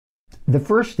The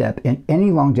first step in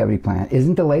any longevity plan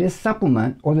isn't the latest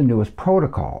supplement or the newest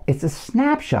protocol. It's a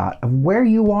snapshot of where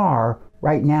you are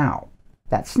right now.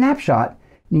 That snapshot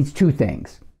needs two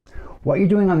things: what you're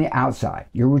doing on the outside,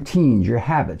 your routines, your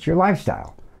habits, your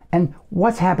lifestyle, and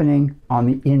what's happening on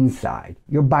the inside,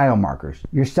 your biomarkers,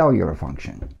 your cellular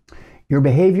function. Your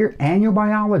behavior and your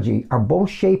biology are both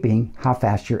shaping how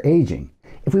fast you're aging.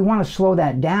 If we want to slow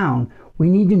that down, we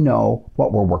need to know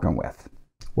what we're working with.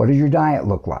 What does your diet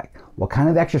look like? What kind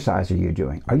of exercise are you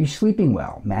doing? Are you sleeping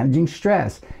well, managing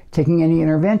stress, taking any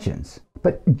interventions?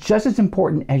 But just as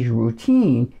important as your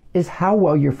routine is how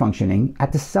well you're functioning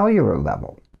at the cellular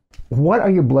level. What are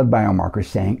your blood biomarkers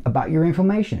saying about your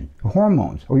inflammation, your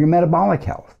hormones, or your metabolic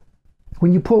health?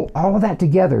 When you pull all of that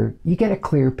together, you get a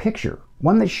clear picture,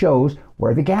 one that shows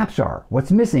where the gaps are,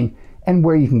 what's missing, and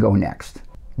where you can go next.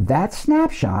 That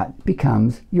snapshot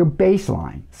becomes your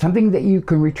baseline, something that you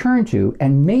can return to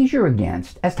and measure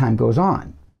against as time goes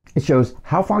on. It shows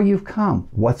how far you've come,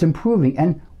 what's improving,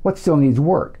 and what still needs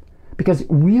work. Because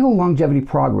real longevity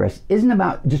progress isn't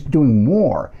about just doing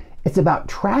more, it's about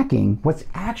tracking what's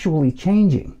actually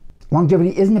changing.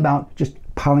 Longevity isn't about just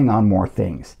piling on more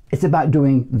things. It's about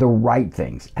doing the right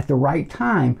things at the right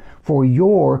time for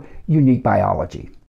your unique biology.